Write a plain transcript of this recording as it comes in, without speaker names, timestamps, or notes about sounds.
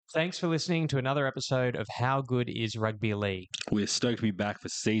Thanks for listening to another episode of How Good is Rugby League? We're stoked to be back for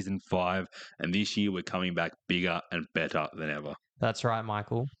season 5, and this year we're coming back bigger and better than ever. That's right,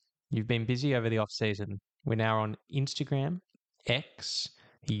 Michael. You've been busy over the off-season. We're now on Instagram, X,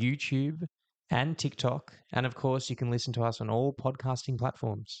 YouTube, and TikTok. And of course, you can listen to us on all podcasting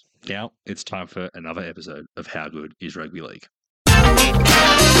platforms. Now it's time for another episode of How Good is Rugby League.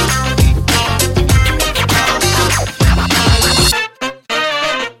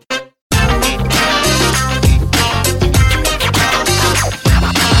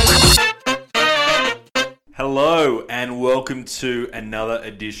 Hello and welcome to another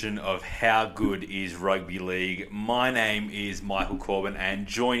edition of How Good is Rugby League. My name is Michael Corbin, and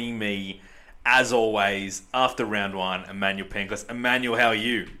joining me, as always, after round one, Emmanuel Penclis. Emmanuel, how are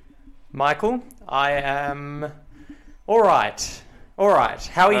you? Michael, I am all right.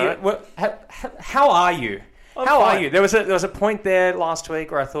 How are you? How are you? How are you? There was a point there last week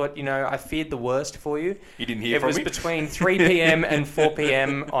where I thought, I feared the worst for you. You didn't hear from me? It was between 3 p.m. and 4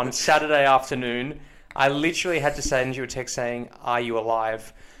 p.m. on Saturday afternoon. I literally had to send you a text saying, "Are you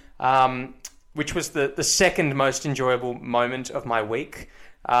alive?" Which was the second most enjoyable moment of my week.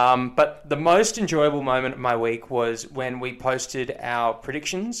 But the most enjoyable moment of my week was when we posted our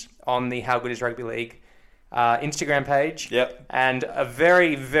predictions on the How Good is Rugby League Instagram page. Yep. And a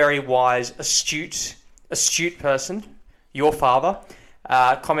very, very wise, astute person, your father,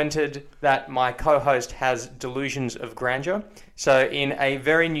 commented that my co-host has delusions of grandeur. So in a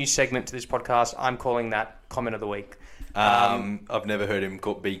very new segment to this podcast, I'm calling that Comment of the Week. I've never heard him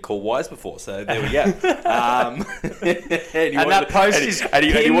be called wise before, so there we go. And that post is and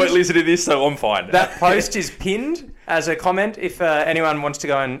he won't listen to this, so I'm fine. That post is pinned as a comment if anyone wants to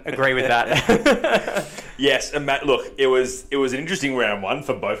go and agree with that. Yes, and Matt, look, it was an interesting round one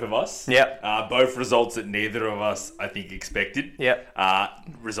for both of us. Yep. Both results that neither of us, I think, expected. Yep.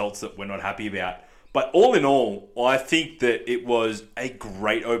 Results that we're not happy about. But all in all, I think that it was a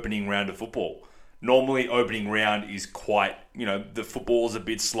great opening round of football. Normally, opening round is quite, the football's a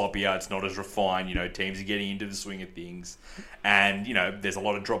bit sloppier. It's not as refined. Teams are getting into the swing of things. And, there's a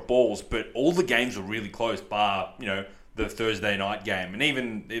lot of drop balls. But all the games were really close, bar, the Thursday night game. And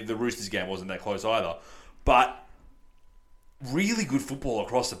even if the Roosters game wasn't that close either. But really good football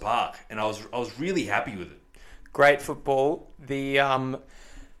across the park. And I was really happy with it. Great football. The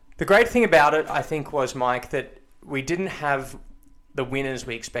great thing about it, I think, was, Mike, that we didn't have the winners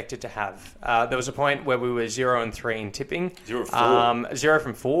we expected to have. There was a point where we were 0-3 in tipping. 0-4. 0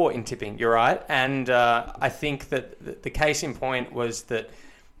 from 4 in tipping, you're right. And I think that the case in point was that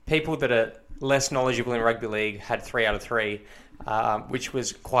people that are less knowledgeable in rugby league had 3 out of 3, which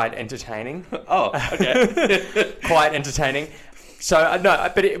was quite entertaining. Oh, okay. Quite entertaining. So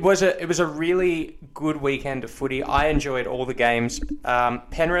no, but it was a really good weekend of footy. I enjoyed all the games.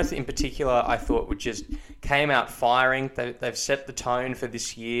 Penrith, in particular, I thought came out firing. They've set the tone for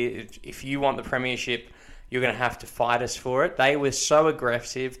this year. If you want the premiership, you're going to have to fight us for it. They were so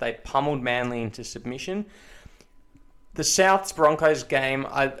aggressive. They pummeled Manly into submission. The Souths Broncos game,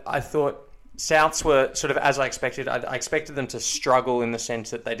 I thought Souths were sort of as I expected. I expected them to struggle in the sense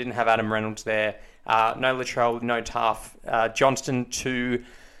that they didn't have Adam Reynolds there. No Latrell, no Taff. Johnston to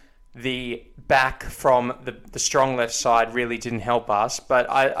the back from the strong left side really didn't help us. But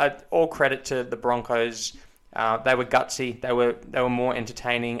I all credit to the Broncos. They were gutsy. They were more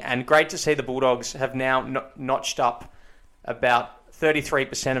entertaining. And great to see the Bulldogs have now notched up about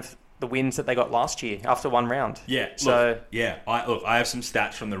 33% of the wins that they got last year after one round. Yeah. So I have some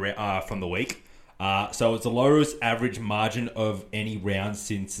stats from the week. So it's the lowest average margin of any round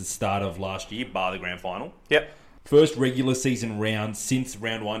since the start of last year, bar the grand final. Yep. First regular season round since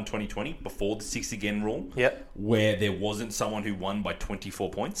round 1 2020, before the 6 again rule. Yep. Where there wasn't someone who won by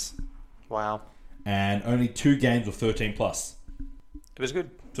 24 points. Wow. And only 2 games were 13 plus. It was good.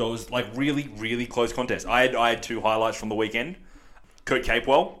 So it was like really, really close contest. I had 2 highlights from the weekend. Kurt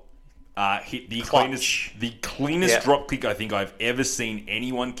Capewell hit the cleanest drop kick I think I've ever seen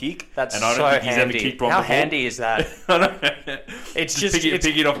anyone kick. That's and I don't so think he's handy. ever kicked one How before. handy is that? I know. It's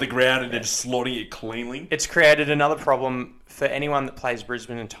picking it off the ground and then slotting it cleanly. It's created another problem for anyone that plays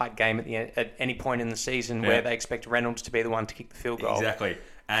Brisbane in a tight game at any point in the season where they expect Reynolds to be the one to kick the field goal. Exactly.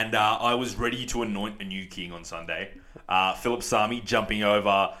 And I was ready to anoint a new king on Sunday. Philip Sami jumping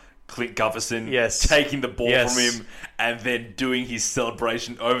over Clint Gufferson, taking the ball from him, and then doing his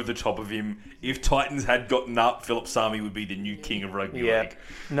celebration over the top of him. If Titans had gotten up, Philip Sami would be the new king of rugby league.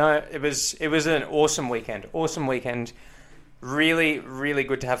 No, it was an awesome weekend. Awesome weekend. Really, really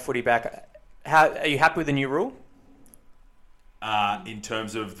good to have footy back. Are you happy with the new rule? In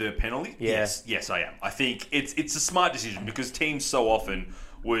terms of the penalty? Yeah. Yes, I am. I think it's a smart decision because teams so often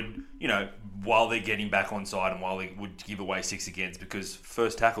would, while they're getting back on side and while they would give away 6 against, because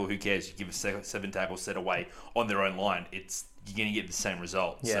first tackle, who cares? You give a 7 tackle set away on their own line, you're going to get the same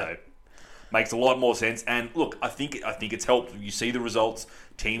result. Yeah. So makes a lot more sense. And look, I think it's helped. You see the results.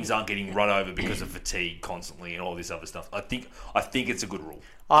 Teams aren't getting run over because of fatigue constantly and all this other stuff. I think it's a good rule.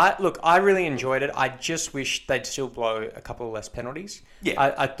 I really enjoyed it. I just wish they'd still blow a couple of less penalties.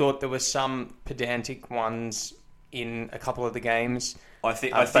 Yeah. I thought there were some pedantic ones in a couple of the games. I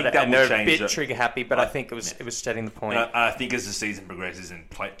think that will change. They're a bit trigger happy, but I think it was setting the point. And I think as the season progresses and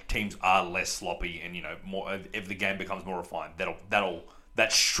teams are less sloppy and more, if the game becomes more refined,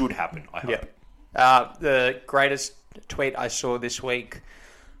 that should happen. I hope. Yeah. The greatest tweet I saw this week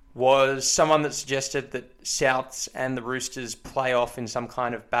was someone that suggested that Souths and the Roosters play off in some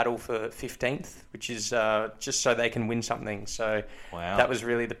kind of battle for 15th, which is just so they can win something. So that was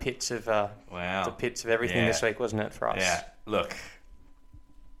really the pits of everything this week, wasn't it, for us? Yeah. Look,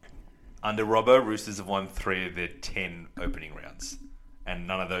 under Robbo, Roosters have won 3 of their 10 opening rounds, and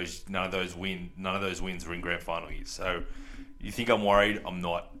none of those wins were in grand final years. So you think I'm worried? I'm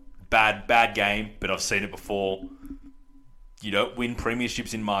not. Bad game, but I've seen it before. You don't win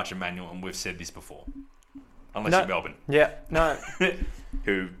premierships in March, Emmanuel, and we've said this before. Unless you're Melbourne. Yeah, no.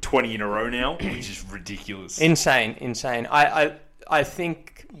 Who, 20 in a row now, which is ridiculous. Insane. I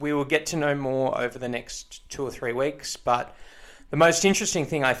think we will get to know more over the next 2 or 3 weeks, but the most interesting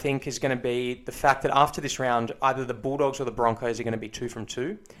thing, I think, is going to be the fact that after this round, either the Bulldogs or the Broncos are going to be 2 from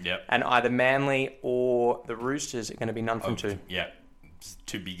 2. Yep. And either Manly or the Roosters are going to be none from 2. Yeah.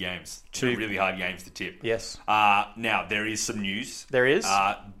 2 big games. 2 really hard games to tip. Yes. Now, there is some news. There is.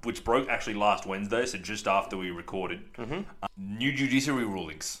 Which broke actually last Wednesday, so just after we recorded. Mm-hmm. New judiciary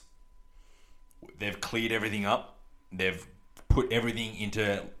rulings. They've cleared everything up. They've put everything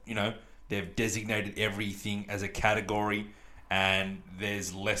into, they've designated everything as a category, and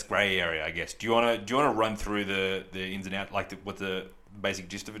there's less grey area, I guess. Do you want to run through the ins and outs, what the basic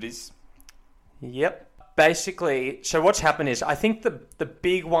gist of it is? Yep. Basically, so what's happened is, I think the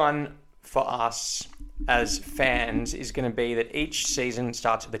big one for us as fans is going to be that each season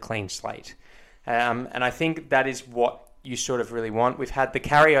starts with a clean slate. And I think that is what you sort of really want. We've had the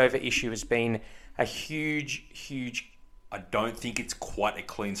carryover issue has been a huge... I don't think it's quite a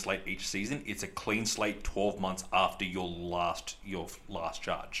clean slate each season. It's a clean slate 12 months after your last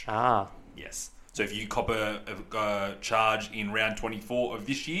charge. Yes. So if you cop a charge in round 24 of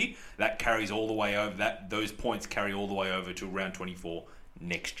this year, that carries all the way over. Those points carry all the way over to round 24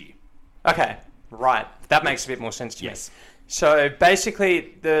 next year. Okay, right. That makes a bit more sense to me. Yes. So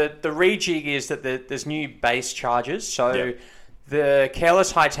basically, the rejig is that there's new base charges. So the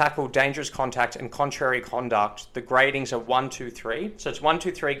careless high tackle, dangerous contact, and contrary conduct, the gradings are 1, 2, 3. So it's 1,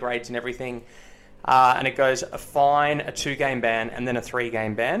 2, 3 grades and everything. And it goes a fine, a 2-game ban, and then a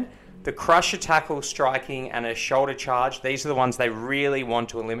 3-game ban. The crusher tackle, striking, and a shoulder charge, these are the ones they really want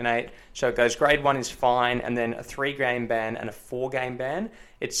to eliminate. So it goes grade 1 is fine, and then a 3-game ban and a 4-game ban.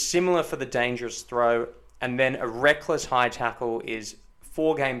 It's similar for the dangerous throw, and then a reckless high tackle is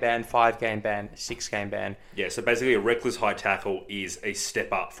 4-game ban, 5-game ban, 6-game ban. Yeah, so basically a reckless high tackle is a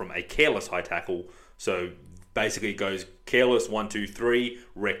step up from a careless high tackle. So basically it goes careless 1, 2, 3,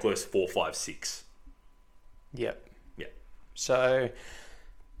 reckless 4, 5, 6. Yep. Yeah. So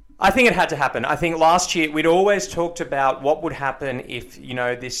I think it had to happen. I think last year we'd always talked about what would happen if,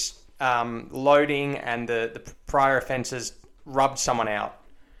 this loading and the prior offences rubbed someone out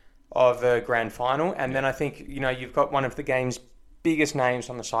of a grand final. And then I think, you've got one of the game's biggest names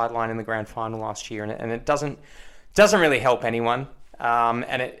on the sideline in the grand final last year, and it doesn't really help anyone.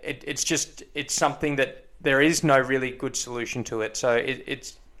 And it's something that there is no really good solution to it. So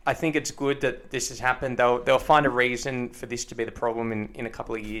I think it's good that this has happened. They'll find a reason for this to be the problem in a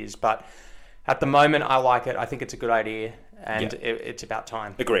couple of years. But at the moment, I like it. I think it's a good idea, and it's about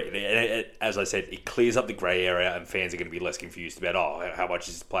time. Agree. As I said, it clears up the grey area, and fans are going to be less confused about, how much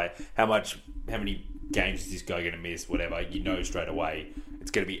is this player, how many games is this guy going to miss, whatever. Straight away.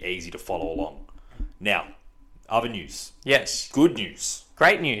 It's going to be easy to follow along. Now, other news. Yes. Good news.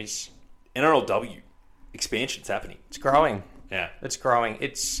 Great news. NRLW. Expansion's happening. It's growing. Yeah. It's growing.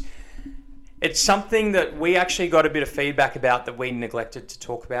 It's something that we actually got a bit of feedback about that we neglected to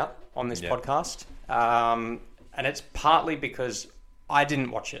talk about on this podcast. And it's partly because I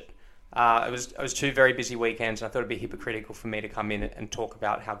didn't watch it. It was 2 very busy weekends, and I thought it'd be hypocritical for me to come in and talk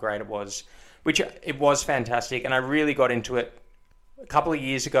about how great it was, which it was fantastic. And I really got into it a couple of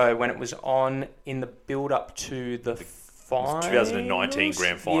years ago when it was on in the build-up to the 2019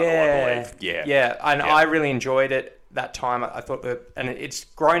 grand final, I believe. Yeah. Yeah, and I really enjoyed it that time. I thought and it's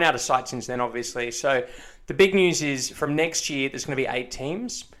grown out of sight since then, obviously. So the big news is from next year, there's going to be 8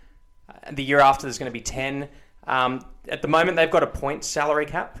 teams. The year after, there's going to be 10. At the moment, they've got a point salary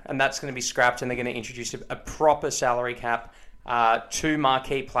cap, and that's going to be scrapped, and they're going to introduce a proper salary cap, 2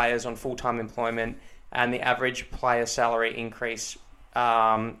 marquee players on full-time employment, and the average player salary increase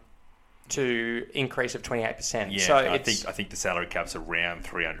to increase of 28%. Yeah, so I think the salary cap's around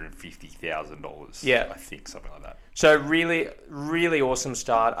 $350,000. Yeah. I think something like that. So really, really awesome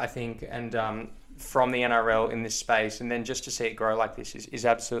start, I think, and from the NRL in this space, and then just to see it grow like this is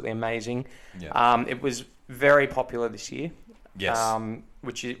absolutely amazing. Yeah. It was very popular this year. Yes.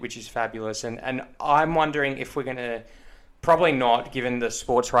 Which is fabulous, and I'm wondering if we're going to, probably not, given the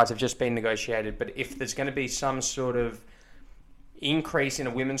sports rights have just been negotiated, but if there's going to be some sort of increase in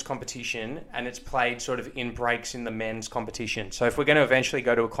a women's competition and it's played sort of in breaks in the men's competition. So if we're going to eventually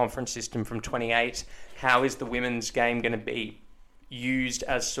go to a conference system from 28, how is the women's game going to be used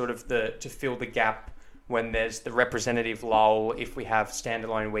as sort of to fill the gap when there's the representative lull, if we have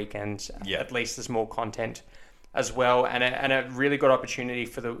standalone weekends? Yeah. At least there's more content as well, and a really good opportunity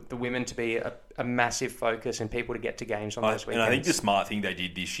for the women to be a massive focus and people to get to games on those weekends. And I think the smart thing they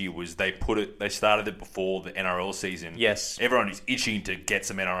did this year was they started it before the NRL season. Yes. Everyone who's itching to get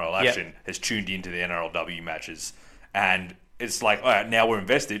some NRL action has tuned into the NRLW matches, and it's like, all right, now we're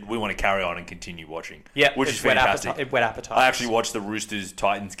invested. We want to carry on and continue watching. Yeah, which is fantastic. Wet appetite. I actually watched the Roosters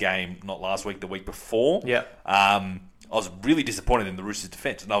Titans game not last week, the week before. Yeah. I was really disappointed in the Roosters'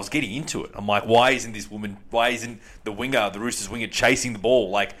 defense, and I was getting into it. I'm like, why isn't the Roosters winger chasing the ball?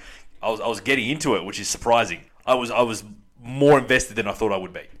 Like, I was getting into it, which is surprising. I was more invested than I thought I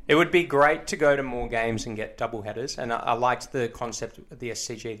would be. It would be great to go to more games and get double headers, and I liked the concept of the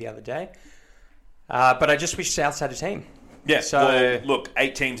SCG the other day. But I just wish Souths had a team. Yeah, so well, look,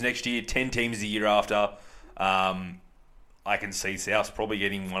 8 teams next year, 10 teams the year after. I can see Souths probably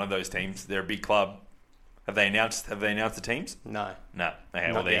getting one of those teams. They're a big club. Have they announced the teams? No.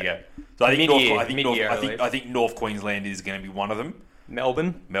 Okay, well, there you go. Yet. So I Mid-year, I think North Queensland is going to be one of them.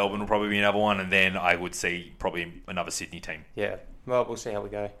 Melbourne will probably be another one, and then I would see probably another Sydney team. Yeah. Well, we'll see how we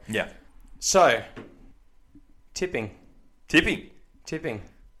go. Yeah. So, tipping.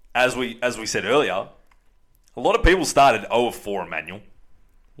 As we said earlier, a lot of people started 0-4, Emmanuel.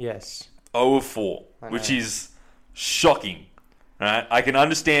 Yes. 0-4, which is shocking. Right? I can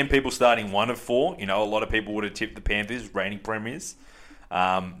understand people starting 1-4. You know, a lot of people would have tipped the Panthers, reigning premiers.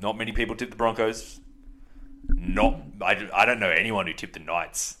 Not many people tipped the Broncos. I don't know anyone who tipped the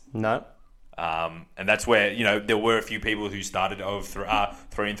Knights. No. And that's where, you know, there were a few people who started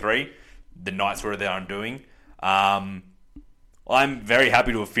 3-3. The Knights were their undoing. I'm very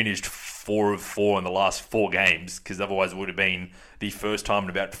happy to have finished 4-4 in the last 4 games, because otherwise it would have been the first time in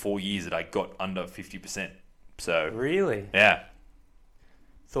about 4 years that I got under 50%. So Really? Yeah.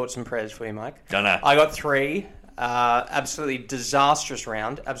 Thoughts and prayers for you, Mike. Don't know. I got 3. Absolutely disastrous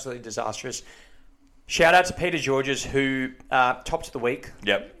round. Absolutely disastrous. Shout out to Peter Georges, who topped the week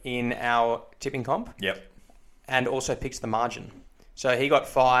in our tipping comp. Yep. And also picked the margin. So he got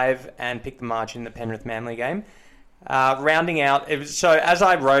 5 and picked the margin in the Penrith Manly game. Rounding out, so as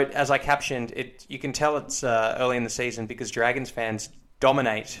I captioned it, you can tell it's early in the season because Dragons fans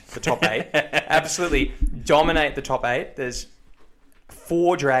dominate the top 8. Absolutely dominate the top 8. There's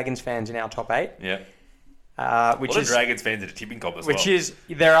 4 Dragons fans in our top 8. Yeah. Which is Dragons fans at a tipping comp as well.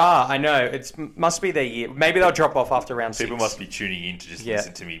 There are, I know. It must be their year. Maybe they'll drop off after round 6. People must be tuning in to just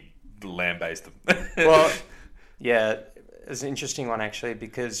listen to me lambaste them. Well, yeah, it's an interesting one actually,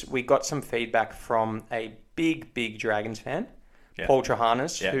 because we got some feedback from a big Dragons fan, Paul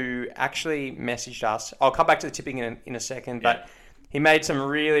Trahanas, who actually messaged us. I'll come back to the tipping in a second, but he made some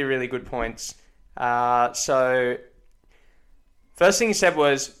really, really good points. So first thing he said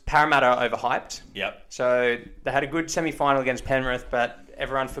was Parramatta are overhyped. Yep. So they had a good semi-final against Penrith, but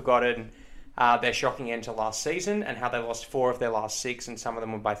everyone forgotten their shocking end to last season and how they lost 4 of their last 6, and some of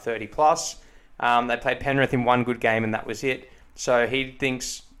them were by 30 plus. They played Penrith in one good game, and that was it. So he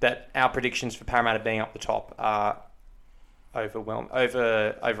thinks that our predictions for Parramatta being up the top are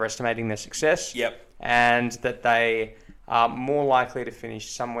overestimating their success. Yep. And that they are more likely to finish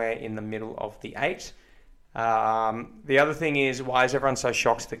somewhere in the middle of the 8. The other thing is, why is everyone so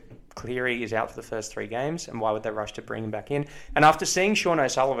shocked that Cleary is out for the first 3 games, and why would they rush to bring him back in? And after seeing Sean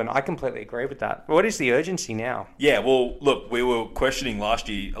O'Sullivan, I completely agree with that. What is the urgency now? Yeah, well, look, we were questioning last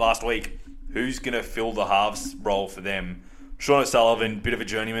week who's going to fill the halves role for them. Sean O'Sullivan, bit of a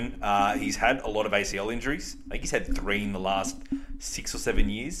journeyman. He's had a lot of ACL injuries. I think he's had 3 in the last 6 or 7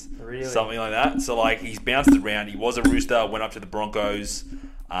 years. Really? Something like that. So, like, he's bounced around. He was a Rooster, went up to the Broncos,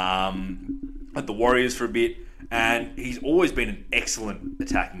 at the Warriors for a bit, And he's always been an excellent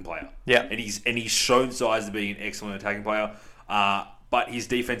attacking player. Yeah. And he's shown signs of being an excellent attacking player. But his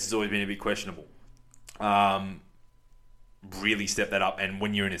defense has always been a bit questionable. Really step that up. And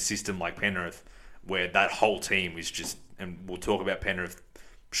when you're in a system like Penrith, where that whole team is just, and we'll talk about Penrith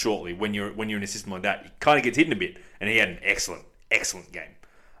shortly, when you're in a system like that, it kind of gets hidden a bit. And he had an excellent game.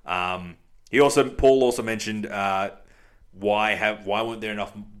 Paul also mentioned why weren't there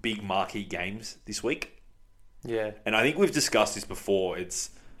enough big marquee games this week? Yeah. And I think we've discussed this before.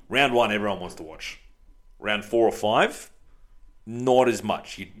 It's round 1, everyone wants to watch. Round 4 or 5, not as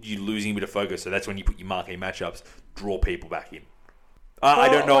much. You're losing a bit of focus. So that's when you put your marquee matchups, draw people back in. I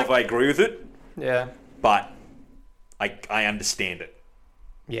don't know if I agree with it. Yeah. But I understand it.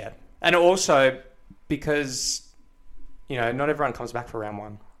 Yeah. And also because, not everyone comes back for round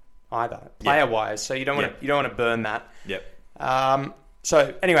 1 either, player-wise. So you don't want to burn that. Yep.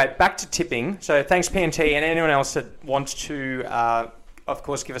 So anyway, back to tipping. So thanks PNT and anyone else that wants to, of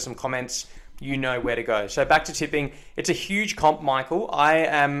course, give us some comments. You know where to go. So back to tipping. It's a huge comp, Michael. I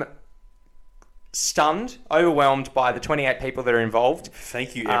am stunned, overwhelmed by the 28 people that are involved.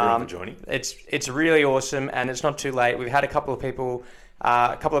 Thank you, everyone, for joining. It's really awesome, and it's not too late. We've had a couple of people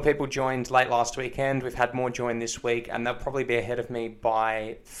joined late last weekend. We've had more join this week, and they'll probably be ahead of me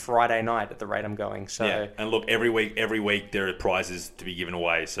by Friday night at the rate I'm going. So yeah. And look, every week there are prizes to be given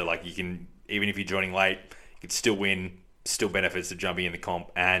away. So like you can, even if you're joining late, you can still win, still benefits of jumping in the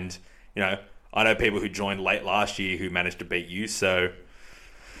comp. And I know people who joined late last year who managed to beat you. So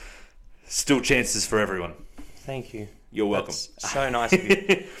still chances for everyone. Thank you. You're welcome. That's so nice of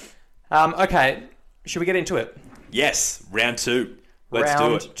you. Okay, should we get into it? Yes, round 2. Let's do it.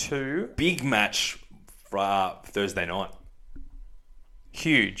 Round 2. Big match for Thursday night.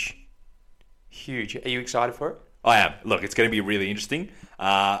 Huge. Are you excited for it? I am. Look, it's going to be really interesting.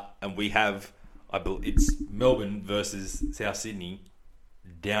 And we have, it's Melbourne versus South Sydney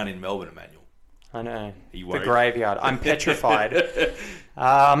down in Melbourne, Emmanuel. I know. Are you the worried? graveyard. I'm petrified.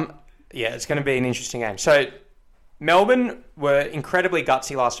 Yeah, it's going to be an interesting game. So Melbourne were incredibly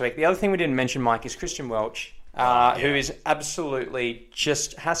gutsy last week. The other thing we didn't mention, Mike, is Christian Welch. Who is absolutely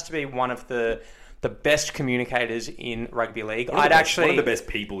just has to be one of the best communicators in rugby league. One of the best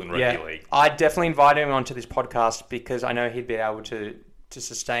people in rugby league. I'd definitely invite him onto this podcast because I know he'd be able to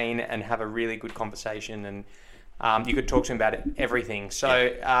sustain and have a really good conversation, and you could talk to him about everything.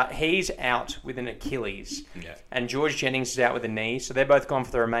 So he's out with an Achilles, and George Jennings is out with a knee. So they're both gone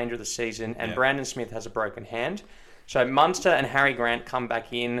for the remainder of the season, and Brandon Smith has a broken hand. So Munster and Harry Grant come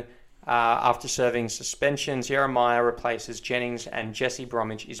back in. After serving suspensions, Jeremiah replaces Jennings, and Jesse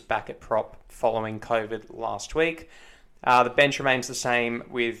Bromwich is back at prop following COVID last week. The bench remains the same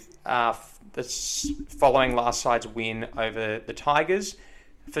with following last side's win over the Tigers.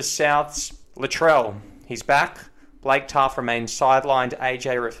 For Souths, Latrell, he's back. Blake Taft remains sidelined.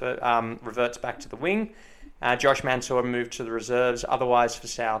 AJ reverts back to the wing. Josh Mansour moved to the reserves. Otherwise, for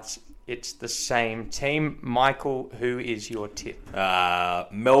Souths, it's the same team. Michael, who is your tip?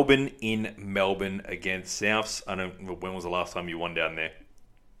 Melbourne in Melbourne against Souths. I don't know, when was the last time you won down there?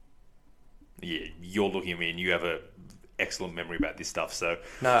 Yeah, you're looking at me and you have a excellent memory about this stuff. So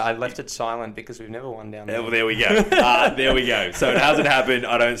no, I left it silent because we've never won down there. Well, there we go. There we go. So it hasn't happened.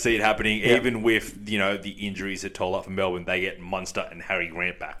 I don't see it happening. Yep. Even with the injuries that toll up for Melbourne, they get Munster and Harry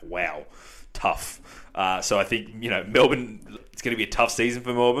Grant back. Wow, tough. So I think Melbourne. It's going to be a tough season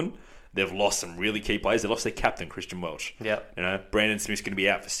for Melbourne. They've lost some really key players. They lost their captain, Christian Welch. Yep. Brandon Smith's going to be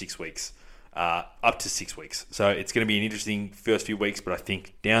out for 6 weeks, up to 6 weeks. So it's going to be an interesting first few weeks. But I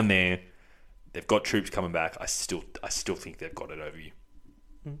think down there, they've got troops coming back. I still think they've got it over you.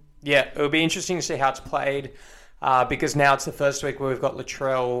 Yeah, it'll be interesting to see how it's played because now it's the first week where we've got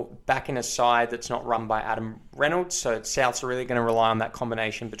Latrell back in a side that's not run by Adam Reynolds. So Souths are really going to rely on that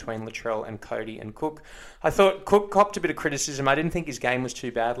combination between Latrell and Cody and Cook. I thought Cook copped a bit of criticism. I didn't think his game was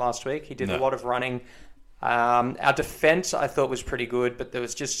too bad last week. He did a lot of running. Our defence, I thought, was pretty good, but there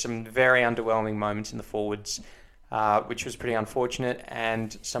was just some very underwhelming moments in the forwards, which was pretty unfortunate,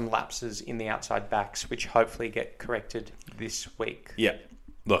 and some lapses in the outside backs, which hopefully get corrected this week. Yeah.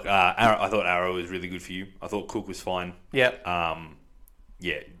 Look, I thought Arrow was really good for you. I thought Cook was fine. Yeah. I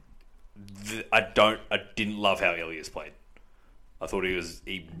didn't love how Elias played. I thought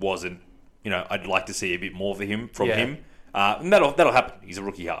he wasn't. I'd like to see a bit more from him. And that'll happen. He's a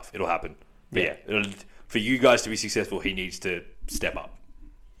rookie half. It'll happen. But for you guys to be successful, he needs to step up.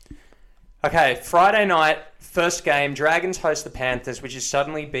 Okay, Friday night, first game, Dragons host the Panthers, which is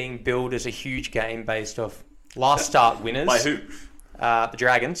suddenly being billed as a huge game based off last start winners. By who? The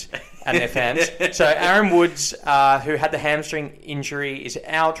Dragons. and their fans. So Aaron Woods, who had the hamstring injury, is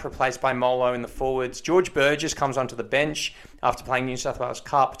out, replaced by Molo in the forwards. George Burgess comes onto the bench after playing New South Wales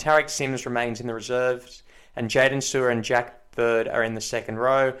Cup. Tarek Sims remains in the reserves, and Jaden Sewer and Jack Bird are in the second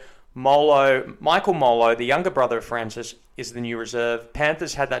row. Michael Molo, the younger brother of Francis, is the new reserve.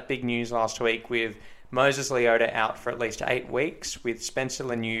 Panthers had that big news last week with Moses Leota out for at least 8 weeks, with Spencer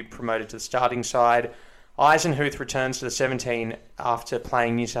Laniu promoted to the starting side. Eisenhuth returns to the 17 after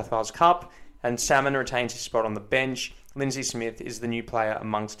playing New South Wales Cup, and Salmon retains his spot on the bench. Lindsay Smith is the new player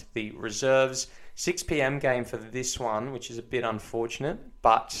amongst the reserves. 6 p.m. game for this one, which is a bit unfortunate,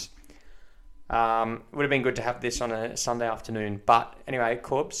 but it would have been good to have this on a Sunday afternoon. But anyway,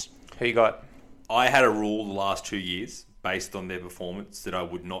 Corbs, who you got? I had a rule the last 2 years based on their performance that I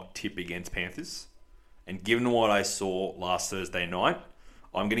would not tip against Panthers. And given what I saw last Thursday night,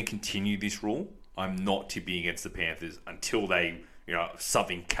 I'm going to continue this rule. I'm not tipping against the Panthers until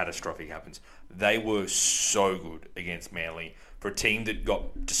something catastrophic happens. They were so good against Manly. For a team that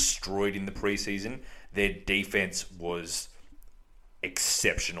got destroyed in the preseason, their defense was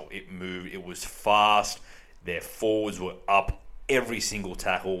exceptional. It moved. It was fast. Their forwards were up every single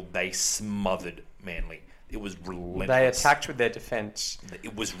tackle. They smothered Manly. It was relentless. They attacked with their defence.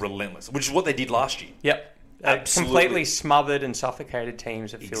 It was relentless, which is what they did last year. Yep. Completely smothered and suffocated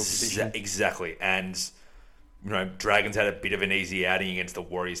teams at field position. Exactly. And, Dragons had a bit of an easy outing against the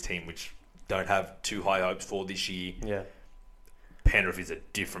Warriors team, which don't have too high hopes for this year. Yeah. Penrith is a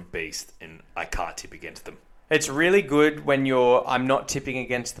different beast, and I can't tip against them. It's really good when I'm not tipping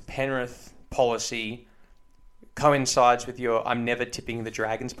against the Penrith policy coincides with your I'm never tipping the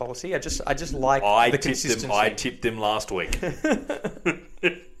Dragons policy. I just like the consistency. I tipped them last week.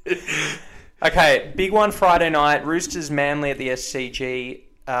 Okay, big one Friday night. Roosters Manly at the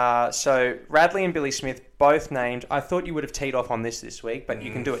SCG. So Radley and Billy Smith both named. I thought you would have teed off on this week, but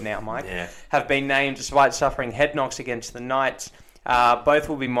you can do it now, Mike. Yeah. Have been named despite suffering head knocks against the Knights. Both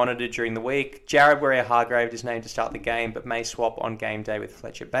will be monitored during the week. Jared Warrior-Hargrave is named to start the game, but may swap on game day with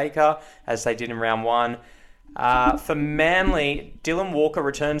Fletcher Baker, as they did in round one. For Manly, Dylan Walker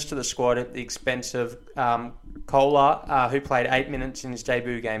returns to the squad at the expense of Kohler, who played 8 minutes in his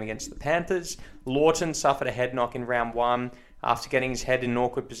debut game against the Panthers. Lawton suffered a head knock in round one after getting his head in an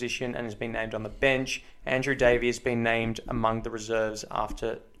awkward position and has been named on the bench. Andrew Davey has been named among the reserves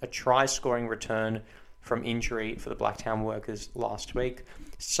after a try-scoring return from injury for the Blacktown Workers last week.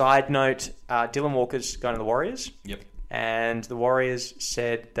 Side note, Dylan Walker's going to the Warriors. Yep. And the Warriors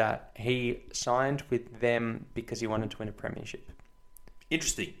said that he signed with them because he wanted to win a premiership.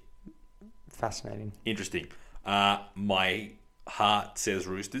 Interesting. Fascinating. Interesting. My heart says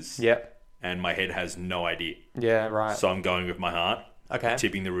Roosters. Yep. And my head has no idea. Yeah, right. So I'm going with my heart. Okay.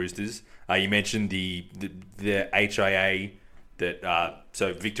 Tipping the Roosters. You mentioned the HIA that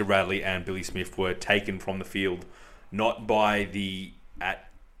so Victor Radley and Billy Smith were taken from the field, not by the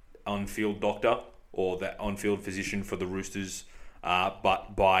on-field doctor or the on-field physician for the Roosters,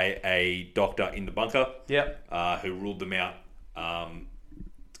 but by a doctor in the bunker. Yep. Who ruled them out.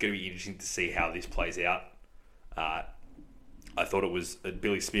 It's going to be interesting to see how this plays out. I thought it was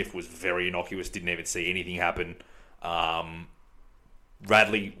Billy Smith was very innocuous, didn't even see anything happen.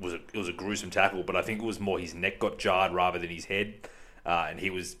 Radley it was a gruesome tackle, but I think it was more his neck got jarred rather than his head, and he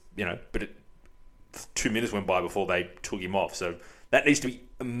was but 2 minutes went by before they took him off. So that needs to be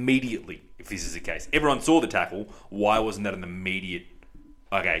immediately if this is the case. Everyone saw the tackle. Why wasn't that an immediate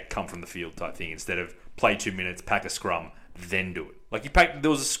come from the field type thing instead of play 2 minutes, pack a scrum, then do it?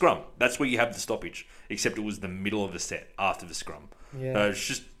 There was a scrum. That's where you have the stoppage. Except it was the middle of the set after the scrum. Yeah. It's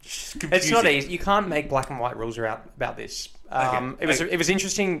just confusing. It's not easy. You can't make black and white rules about this. It was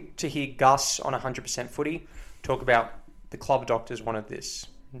interesting to hear Gus on 100% Footy talk about the club doctors wanted this.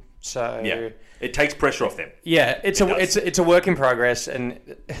 So yeah, it takes pressure off them. Yeah, it's a work in progress, and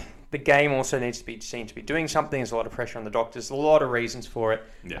the game also needs to be seen to be doing something. There's a lot of pressure on the doctors. A lot of reasons for it.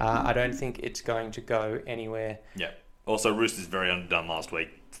 Yeah. I don't think it's going to go anywhere. Yeah. Also, Roosters very underdone last week.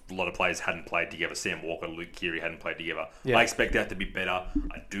 A lot of players hadn't played together. Sam Walker, Luke Keary hadn't played together. Yeah. I expect that to be better.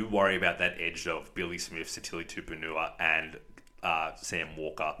 I do worry about that edge of Billy Smith, Satili Tupanua, and Sam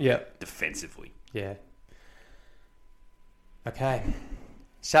Walker defensively. Yeah. Okay.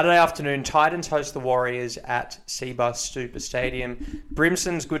 Saturday afternoon, Titans host the Warriors at Seabus Super Stadium.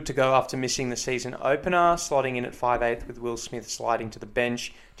 Brimson's good to go after missing the season opener, slotting in at 5'8" with Will Smith sliding to the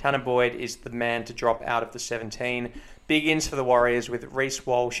bench. Tanner Boyd is the man to drop out of the 17. Big ins for the Warriors with Reece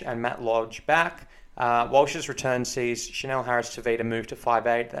Walsh and Matt Lodge back. Walsh's return sees Chanel Harris-Tavita move to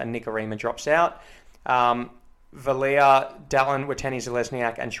 5'8", and Nick Arima drops out. Valia, Dallin,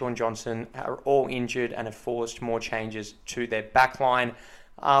 Watene-Zelezniak and Sean Johnson are all injured and have forced more changes to their backline.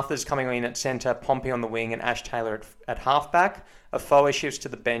 Arthur's coming in at centre, Pompey on the wing, and Ash Taylor at halfback. Afoa shifts to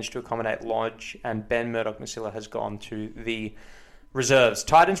the bench to accommodate Lodge, and Ben Murdoch-Masila has gone to the reserves.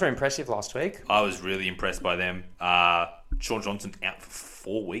 Titans were impressive last week. I was really impressed by them. Sean Johnson out for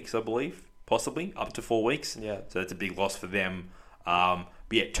 4 weeks, I believe, possibly up to 4 weeks. Yeah. So that's a big loss for them. But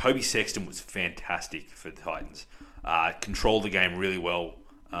yeah, Toby Sexton was fantastic for the Titans. Controlled the game really well.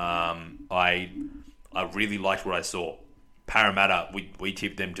 I really liked what I saw. Parramatta, we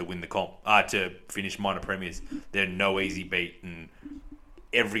tipped them to win the comp, to finish minor premiers. They're no easy beat, and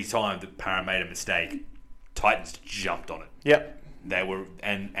every time that Parramatta made a mistake, Titans jumped on it. Yep. They were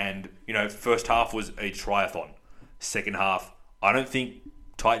and first half was a triathlon. Second half, I don't think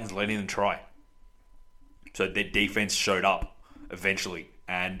Titans let in a try. So their defense showed up eventually,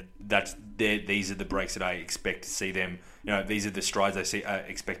 and these are the breaks that I expect to see them. These are the strides I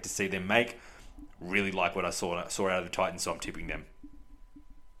expect to see them make. Really like what I saw out of the Titans, so I'm tipping them.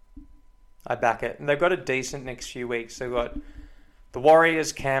 I back it. And they've got a decent next few weeks. They've got the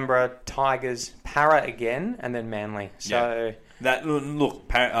Warriors, Canberra, Tigers, Para again, and then Manly. So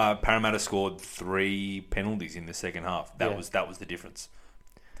Parramatta scored 3 penalties in the second half. That was the difference.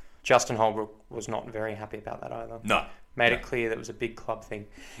 Justin Holbrook was not very happy about that either. No. Made it clear that it was a big club thing.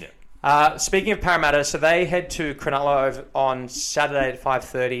 Yeah. Speaking of Parramatta, so they head to Cronulla on Saturday at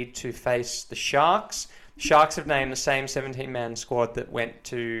 5:30 to face the Sharks. Sharks have named the same 17-man squad that went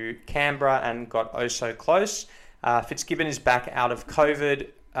to Canberra and got oh so close. Fitzgibbon is back out of COVID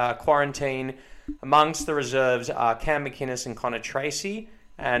quarantine. Amongst the reserves are Cam McInnes and Connor Tracy,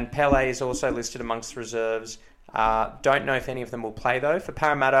 and Pele is also listed amongst the reserves. Don't know if any of them will play though. For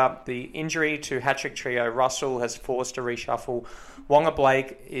Parramatta, the injury to hat-trick trio Russell has forced a reshuffle. Wonga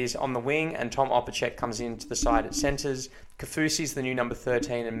Blake is on the wing and Tom Opacek comes into the side at centres. Kafusi's the new number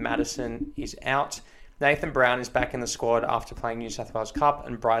 13 and Madison is out. Nathan Brown is back in the squad after playing New South Wales Cup,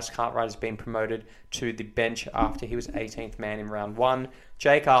 and Bryce Cartwright has been promoted to the bench after he was 18th man in round 1.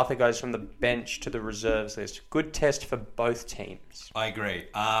 Jake Arthur goes from the bench to the reserves list. Good test for both teams. I agree.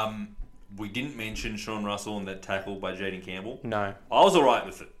 We didn't mention Sean Russell and that tackle by Jaden Campbell. No. I was all right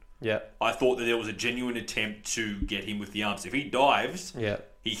with it. Yeah. I thought that there was a genuine attempt to get him with the arms. If he dives,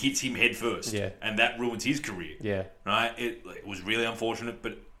 he hits him head first, and that ruins his career. Yeah. Right? It was really unfortunate,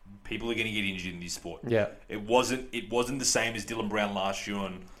 but people are going to get injured in this sport. Yeah. It wasn't the same as Dylan Brown last year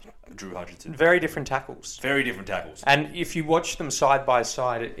on Drew Hutchinson. Very different tackles. Very different tackles. And if you watch them side by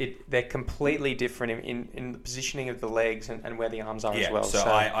side, they're completely different in the positioning of the legs and where the arms are as well. So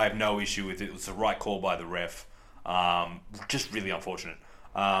I have no issue with it. It was the right call by the ref. Just really unfortunate.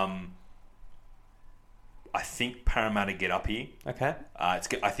 I think Parramatta get up here. Okay. I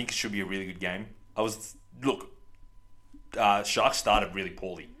think it should be a really good game. Sharks started really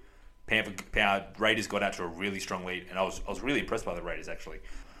poorly. Raiders got out to a really strong lead, and I was really impressed by the Raiders actually.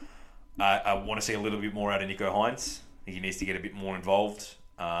 I want to see a little bit more out of Nico Hines. I think he needs to get a bit more involved.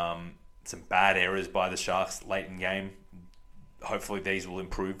 Some bad errors by the Sharks late in game. Hopefully these will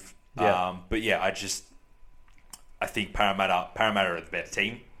improve. Yeah. I think Parramatta are the better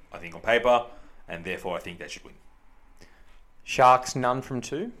team, I think, on paper, and therefore I think they should win. Sharks, none from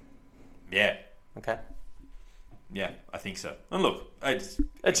 2? Yeah. Okay. Yeah, I think so. And look, it's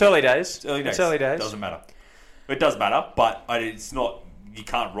early days. It's early days. It's early days. Doesn't matter. It does matter, but it's not. You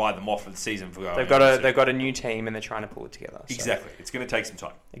can't ride them off for the season for going. They've got a new team and they're trying to pull it together. So. Exactly. It's going to take some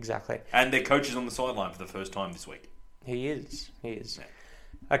time. Exactly. And their coach is on the sideline for the first time this week. He is. Yeah.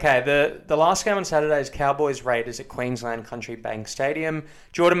 Okay, the last game on Saturday is Cowboys-Raiders at Queensland Country Bank Stadium.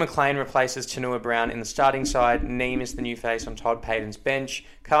 Jordan McLean replaces Tanua Brown in the starting side. Neem is the new face on Todd Payton's bench.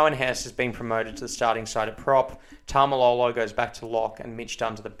 Cohen Hess has been promoted to the starting side at prop. Tamalolo goes back to lock and Mitch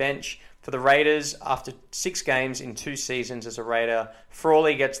Dunn to the bench. For the Raiders, after 6 games in 2 seasons as a Raider,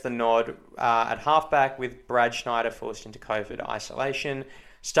 Frawley gets the nod at halfback with Brad Schneider forced into COVID isolation.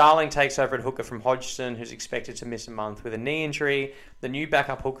 Starling takes over at hooker from Hodgson, who's expected to miss a month with a knee injury. The new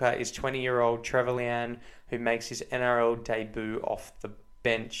backup hooker is 20-year-old Trevor Lian, who makes his NRL debut off the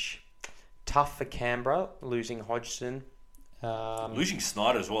bench. Tough for Canberra, losing Hodgson. Losing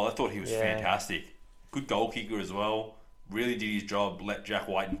Snyder as well. I thought he was fantastic. Good goal kicker as well. Really did his job. Let Jack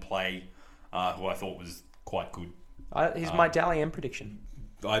Whiten play, who I thought was quite good. He's my Dally M prediction.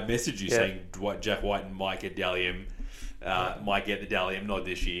 I messaged you saying Jack Whiten might get Dally M. Might get the Dally M nod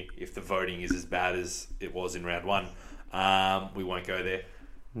this year if the voting is as bad as it was in round 1. We won't go there.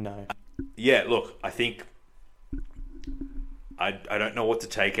 No. Yeah, look, I think I don't know what to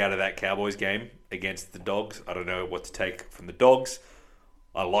take out of that Cowboys game against the Dogs. I don't know what to take from the Dogs.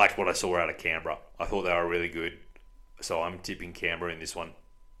 I liked what I saw out of Canberra. I thought they were really good. So I'm tipping Canberra in this one.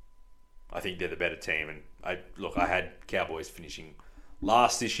 I think they're the better team. And I had Cowboys finishing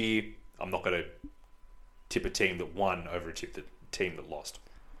last this year. I'm not going to tip a team that won over a team that lost.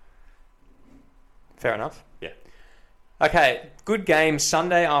 Fair enough. Yeah. Okay, good game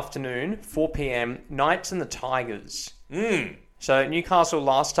Sunday afternoon, 4 p.m. Knights and the Tigers. So Newcastle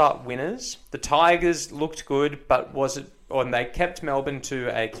last start winners. The Tigers looked good, but was it? Or they kept Melbourne to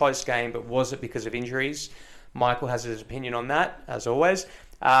a close game, but was it because of injuries? Michael has his opinion on that, as always.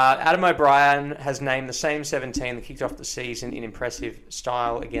 Adam O'Brien has named the same 17 that kicked off the season in impressive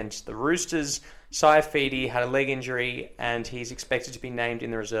style against the Roosters. Saifidi had a leg injury and he's expected to be named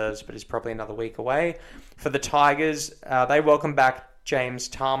in the reserves, but is probably another week away. For the Tigers, they welcome back James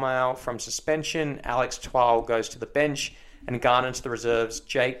Tarmale from suspension. Alex Twal goes to the bench and Garner to the reserves.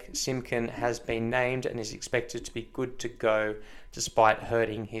 Jake Simkin has been named and is expected to be good to go despite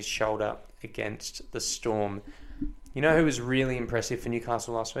hurting his shoulder against the Storm. You know who was really impressive for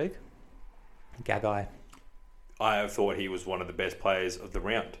Newcastle last week? Gagai. I thought he was one of the best players of the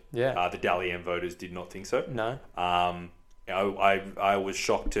round. Yeah. The Dally M voters did not think so. No. I was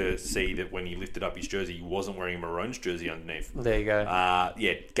shocked to see that when he lifted up his jersey, he wasn't wearing a Maroons jersey underneath. There you go.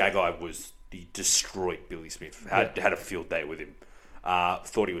 Gagai he destroyed Billy Smith. Had a field day with him.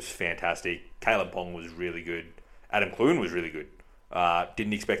 Thought he was fantastic. Caleb Pong was really good. Adam Clune was really good.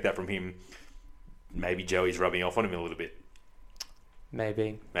 Didn't expect that from him. Maybe Joey's rubbing off on him a little bit.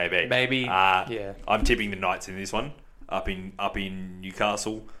 Maybe. Yeah. I'm tipping the Knights in this one. Up in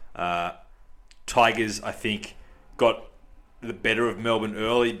Newcastle. Tigers, I think, got the better of Melbourne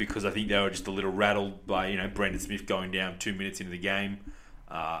early because I think they were just a little rattled by Brendan Smith going down 2 minutes into the game.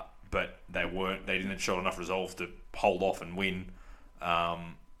 But they didn't show enough resolve to hold off and win.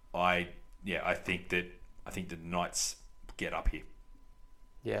 I think the Knights get up here.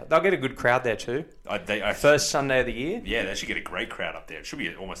 Yeah, they'll get a good crowd there too. First Sunday of the year. Yeah, they should get a great crowd up there. It should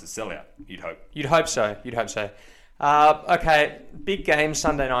be almost a sellout, you'd hope. You'd hope so. Okay, big game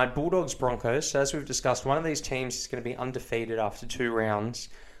Sunday night. Bulldogs Broncos. So as we've discussed, one of these teams is going to be undefeated after 2 rounds.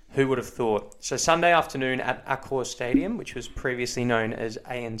 Who would have thought? So Sunday afternoon at Accor Stadium, which was previously known as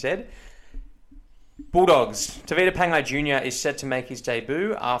ANZ. Bulldogs. Tavita Pangai Jr. is set to make his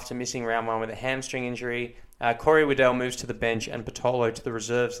debut after missing round 1 with a hamstring injury. Corey Waddell moves to the bench and Patolo to the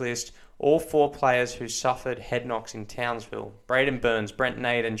reserves list. All 4 players who suffered head knocks in Townsville, Braden Burns, Brent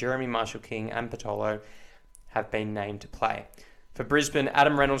Naden, Jeremy Marshall-King and Patolo, have been named to play. For Brisbane,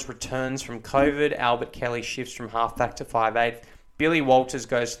 Adam Reynolds returns from COVID. Albert Kelly shifts from halfback to 5'8". Billy Walters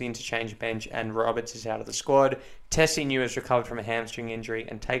goes to the interchange bench and Roberts is out of the squad. Tessie New has recovered from a hamstring injury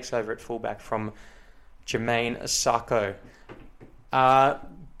and takes over at fullback from Jermaine Asako.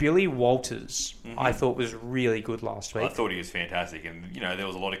 Billy Walters, I thought was really good last week. I thought he was fantastic, and there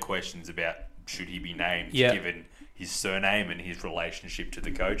was a lot of questions about should he be named given his surname and his relationship to the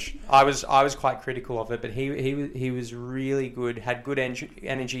coach. I was quite critical of it, but he was really good. Had good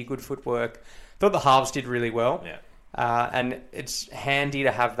energy, good footwork. Thought the halves did really well. Yeah, and it's handy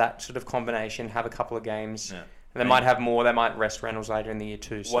to have that sort of combination. Have a couple of games. Yeah. And they might have more. They might rest Reynolds later in the year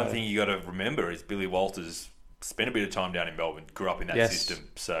too. So. One thing you got to remember is Billy Walters spent a bit of time down in Melbourne, grew up in that system,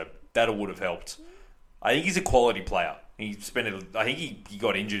 so that would have helped. I think he's a quality player. I think he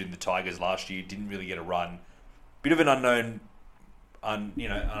got injured in the Tigers last year, didn't really get a run. Bit of an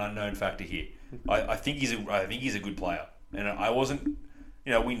unknown factor here. I think he's a good player, and I wasn't.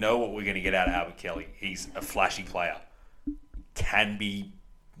 We know what we're going to get out of Albert Kelly. He's a flashy player, can be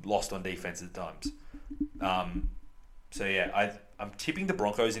lost on defense at times. I'm tipping the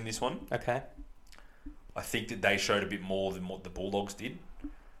Broncos in this one. Okay. I think that they showed a bit more than what the Bulldogs did.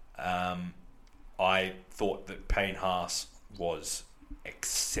 I thought that Payne Haas was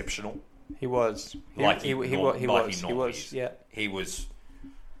exceptional. He was. He was.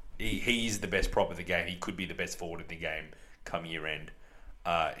 He's the best prop of the game. He could be the best forward in the game come year end.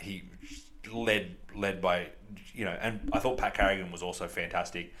 He led by, and I thought Pat Carrigan was also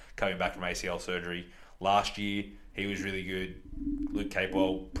fantastic coming back from ACL surgery last year. He was really good. Luke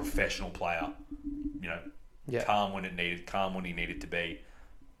Capewell, professional player. Calm when it needed, calm when he needed to be.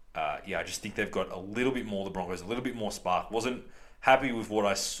 I just think they've got a little bit more, the Broncos, a little bit more spark. Wasn't happy with what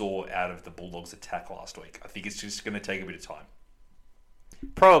I saw out of the Bulldogs' attack last week. I think it's just going to take a bit of time.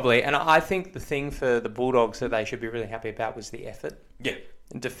 Probably, and I think the thing for the Bulldogs that they should be really happy about was the effort. Yeah.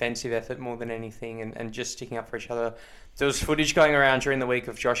 Defensive effort more than anything, and just sticking up for each other. There was footage going around during the week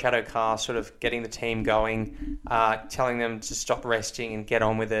of Josh Addo-Carr sort of getting the team going, telling them to stop resting and get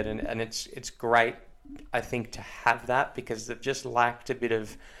on with it, and it's great, I think, to have that because they've just lacked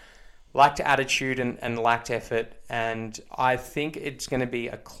attitude and lacked effort, and I think it's going to be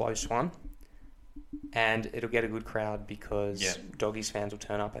a close one. and it'll get a good crowd because Yeah. Doggies fans will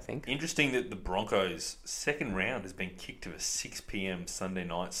turn up, I think. Interesting that the Broncos' second round has been kicked to a 6 p.m. Sunday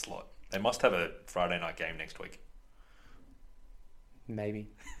night slot. They must have a Friday night game next week. Maybe.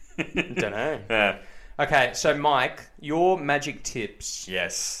 Don't know. Yeah. Okay, so Mike, your magic tips.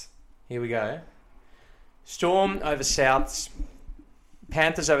 Yes. Here we go. Storm over Souths.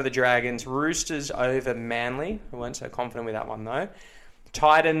 Panthers over the Dragons. Roosters over Manly. I weren't so confident with that one, though.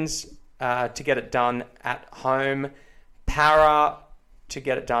 Titans to get it done at home. Para to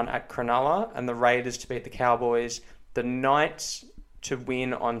get it done at Cronulla. And the Raiders to beat the Cowboys. The Knights to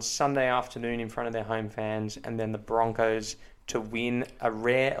win on Sunday afternoon in front of their home fans. And then the Broncos to win a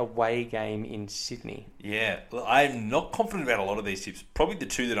rare away game in Sydney. Yeah. Well, I'm not confident about a lot of these tips. Probably the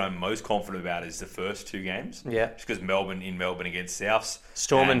two that I'm most confident about is the first two games. Yeah. Just because Melbourne against Souths.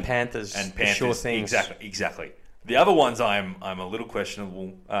 Storm and Panthers. And the Panthers. sure things. Exactly. The other ones I'm a little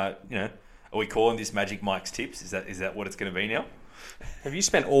questionable. Are we calling this Magic Mike's tips? Is that what it's going to be now? Have you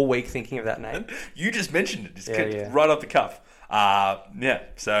spent all week thinking of that name? You just mentioned it. Just Yeah. right off the cuff.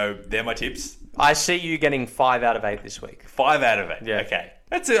 So they're my tips. I see you getting 5 out of 8 this week. 5 out of 8. Yeah. Okay.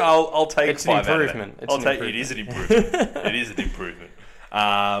 That's it. I'll take It's an 5 out of 8. improvement. It is an improvement. It is an improvement.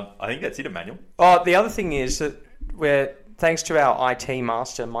 I think that's it, Emmanuel. Oh, the other thing is that thanks to our IT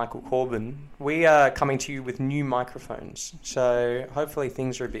master, Michael Corbin, we are coming to you with new microphones. So hopefully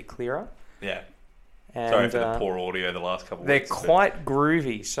things are a bit clearer. Yeah. And, Sorry for the poor audio the last couple of they're weeks. quite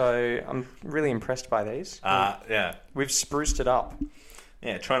groovy, so I'm really impressed by these. Yeah. We've spruced it up.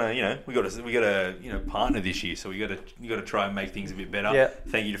 Yeah, trying to, we got a partner this year, so you got to try and make things a bit better. Yeah.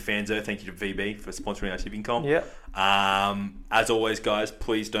 Thank you to Fanzo, thank you to VB for sponsoring our tipping comp. Yeah. As always, guys,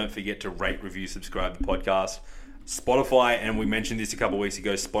 please don't forget to rate, review, subscribe the podcast. Spotify, and we mentioned this a couple of weeks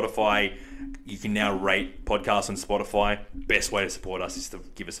ago. Spotify, you can now rate podcasts on Spotify. Best way to support us is to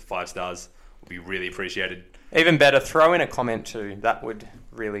give us 5 stars. Would be really appreciated. Even better, throw in a comment too. That would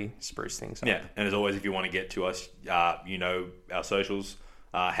really spruce things up. Yeah, and as always, if you want to get to us, our socials.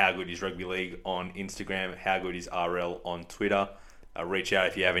 How Good Is Rugby League on Instagram, How Good Is RL on Twitter. Reach out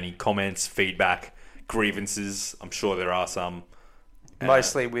if you have any comments, feedback, grievances. I'm sure there are some.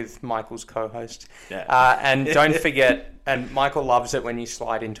 Mostly with Michael's co-host. Yeah. And don't forget, and Michael loves it when you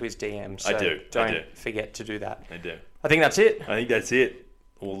slide into his DMs. So I do. Don't forget to do that. I do. I think that's it. I think that's it.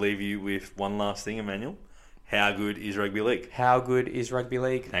 We'll leave you with one last thing, Emmanuel. How good is rugby league? How good is rugby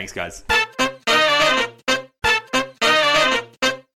league? Thanks, guys.